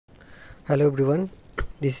Hello everyone,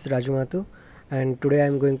 this is Raju Mahato, and today I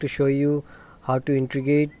am going to show you how to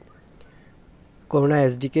integrate Corona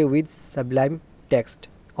SDK with Sublime text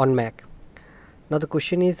on Mac. Now the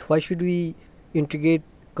question is, why should we integrate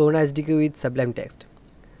Corona SDK with Sublime text?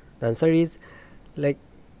 The answer is, like,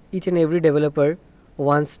 each and every developer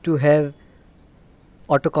wants to have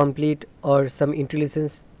autocomplete or some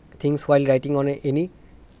intelligence things while writing on any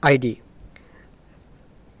IDE.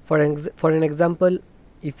 For an example,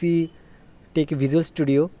 if we take a Visual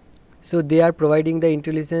Studio, so they are providing the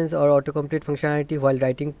intelligence or autocomplete functionality while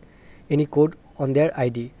writing any code on their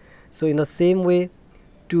ID. So in the same way,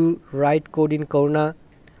 to write code in Corona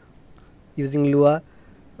using Lua,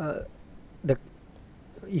 uh, the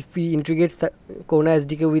if we integrate Corona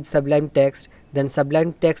SDK with Sublime text, then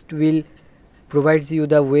Sublime text will provides you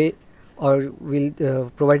the way, or will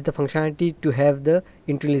provide the functionality to have the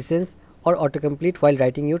intelligence or autocomplete while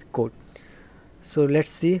writing your code. So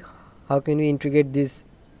let's see how can we integrate this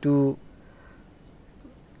to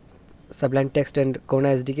Sublime text and Corona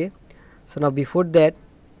SDK. So now before that,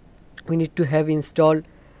 we need to have installed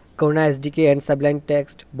Corona SDK and Sublime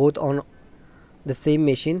text both on the same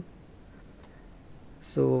machine.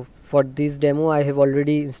 So for this demo I have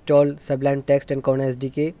already installed Sublime text and Corona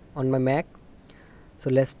SDK on my Mac. So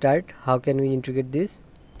let's start. How can we integrate this?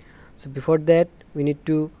 So before that, we need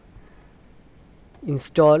to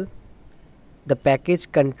install the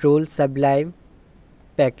package control Sublime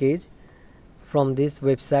package from this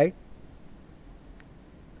website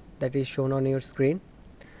that is shown on your screen.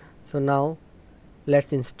 So now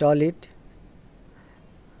let's install it.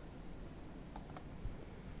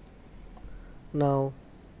 Now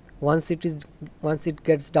once it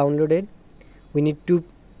gets downloaded, we need to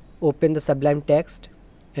open the Sublime text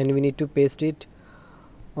and we need to paste it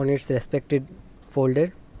on its respected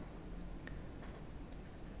folder.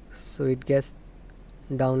 So it gets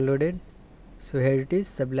downloaded. So here it is,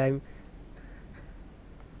 Sublime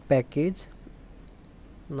package.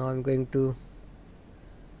 Now I'm going to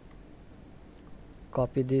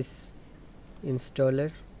copy this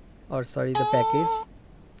installer, or sorry, the package.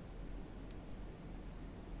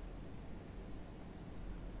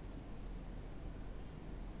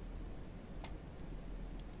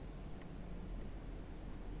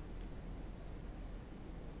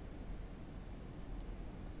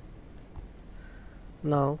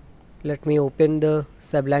 Now let me open the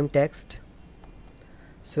Sublime text.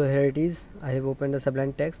 So here it is, I have opened the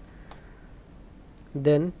Sublime text.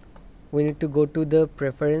 Then we need to go to the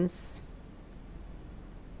preference,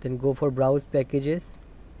 then go for browse packages.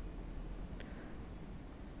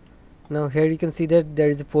 Now here you can see that there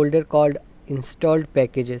is a folder called installed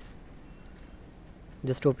packages.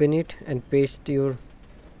 Just open it and paste your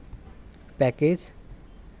package.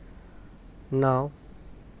 Now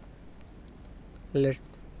let's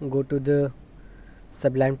go to the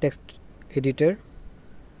Sublime text editor.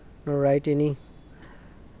 Now write any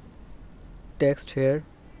text here.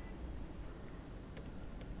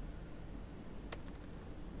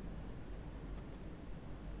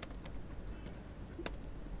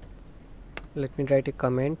 Let me write a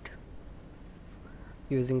comment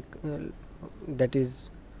using that is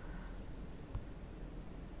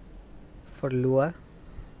for Lua.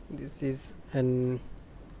 This is an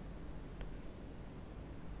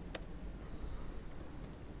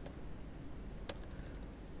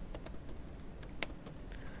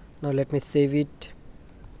now let me save it.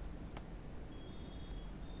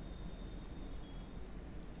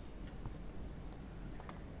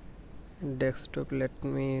 Desktop, let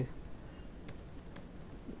me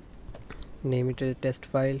name it as a test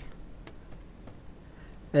file.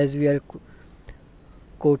 As we are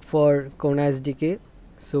code for Corona SDK,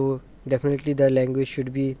 so definitely the language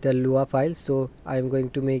should be the Lua file. So I am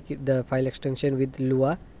going to make it the file extension with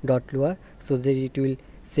Lua.lua, so that it will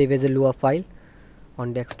save as a Lua file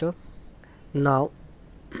on desktop. Now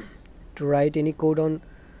to write any code on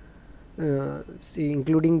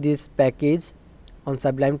including this package on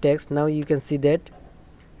Sublime text, now you can see that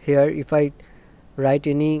here if I write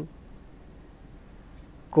any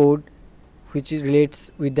code which relates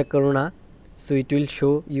with the Corona, so it will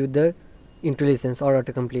show you the intelligence or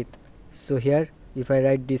autocomplete. So here if I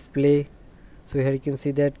write display, so here you can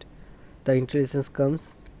see that the intelligence comes.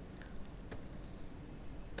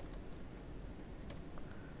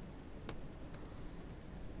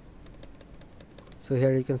 So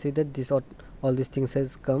here you can see that this all these things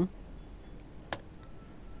has come.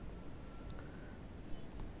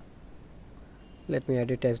 Let me add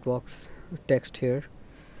a text here.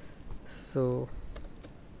 So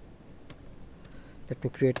let me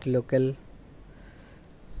create local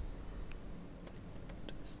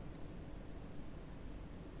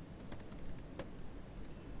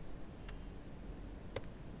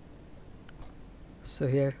So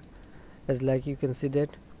here, as like you can see that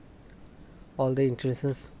all the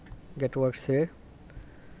intelligence get works here.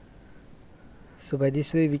 So by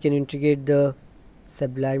this way we can integrate the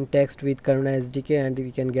Sublime text with Corona SDK, and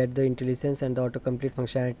we can get the intelligence and the autocomplete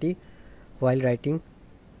functionality while writing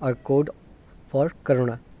our code for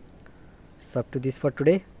Corona. So up to this for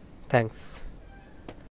today. Thanks.